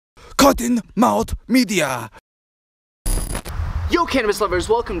Cottonmouth Media. Yo cannabis lovers,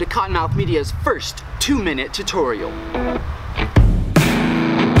 welcome to Cottonmouth Media's first 2-minute tutorial.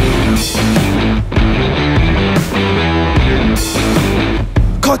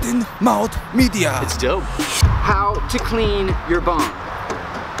 Cottonmouth Media. It's dope. How to clean your bong.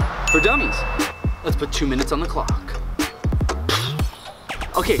 For dummies. Let's put 2 minutes on the clock.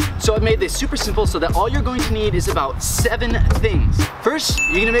 Okay, so I've made this super simple so that all you're going to need is about 7 things. First,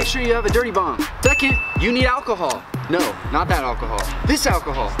 you're gonna make sure you have a dirty bong. Second, you need alcohol. No, not that alcohol. This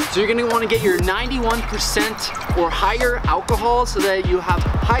alcohol. So you're gonna wanna get your 91% or higher alcohol so that you have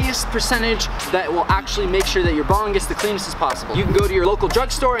highest percentage that will actually make sure that your bong gets the cleanest as possible. You can go to your local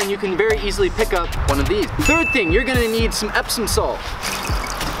drugstore and you can very easily pick up one of these. Third thing, you're gonna need some Epsom salt.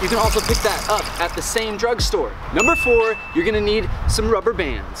 You can also pick that up at the same drugstore. Number 4, you're gonna need some rubber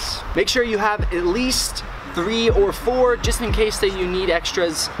bands. Make sure you have at least 3 or 4 just in case that you need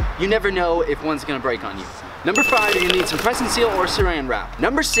extras. You never know if one's gonna break on you. Number 5, you're gonna need some press and seal or saran wrap.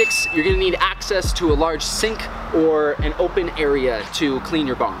 Number 6, you're gonna need access to a large sink or an open area to clean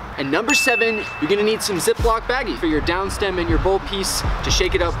your bong. And number 7, you're gonna need some Ziploc baggies for your downstem and your bowl piece to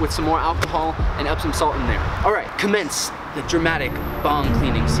shake it up with some more alcohol and Epsom salt in there. All right, commence the dramatic bong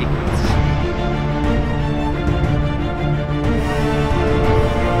cleaning sequence.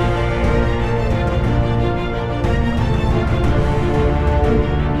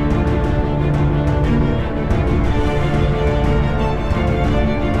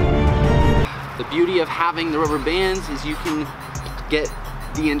 The beauty of having the rubber bands is you can get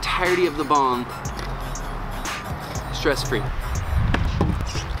the entirety of the bong stress-free.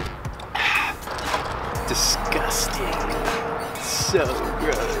 Disgusting. So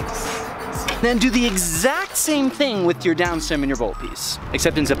gross. Then do the exact same thing with your downstem and your bowl piece,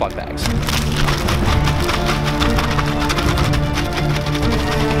 except in Ziploc bags.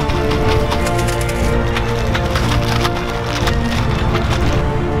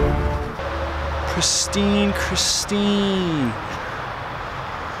 Christine, Christine.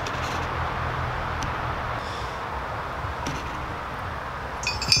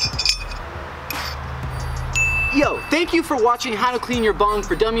 Yo, thank you for watching How to Clean Your Bong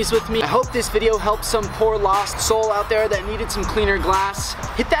for Dummies with me. I hope this video helped some poor lost soul out there that needed some cleaner glass.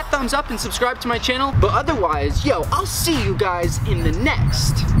 Hit that thumbs up and subscribe to my channel. But otherwise, yo, I'll see you guys in the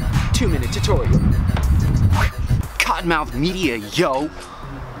next 2-minute tutorial. Cottonmouth Media, yo.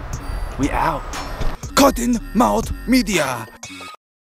 We out. Cottonmouth Media.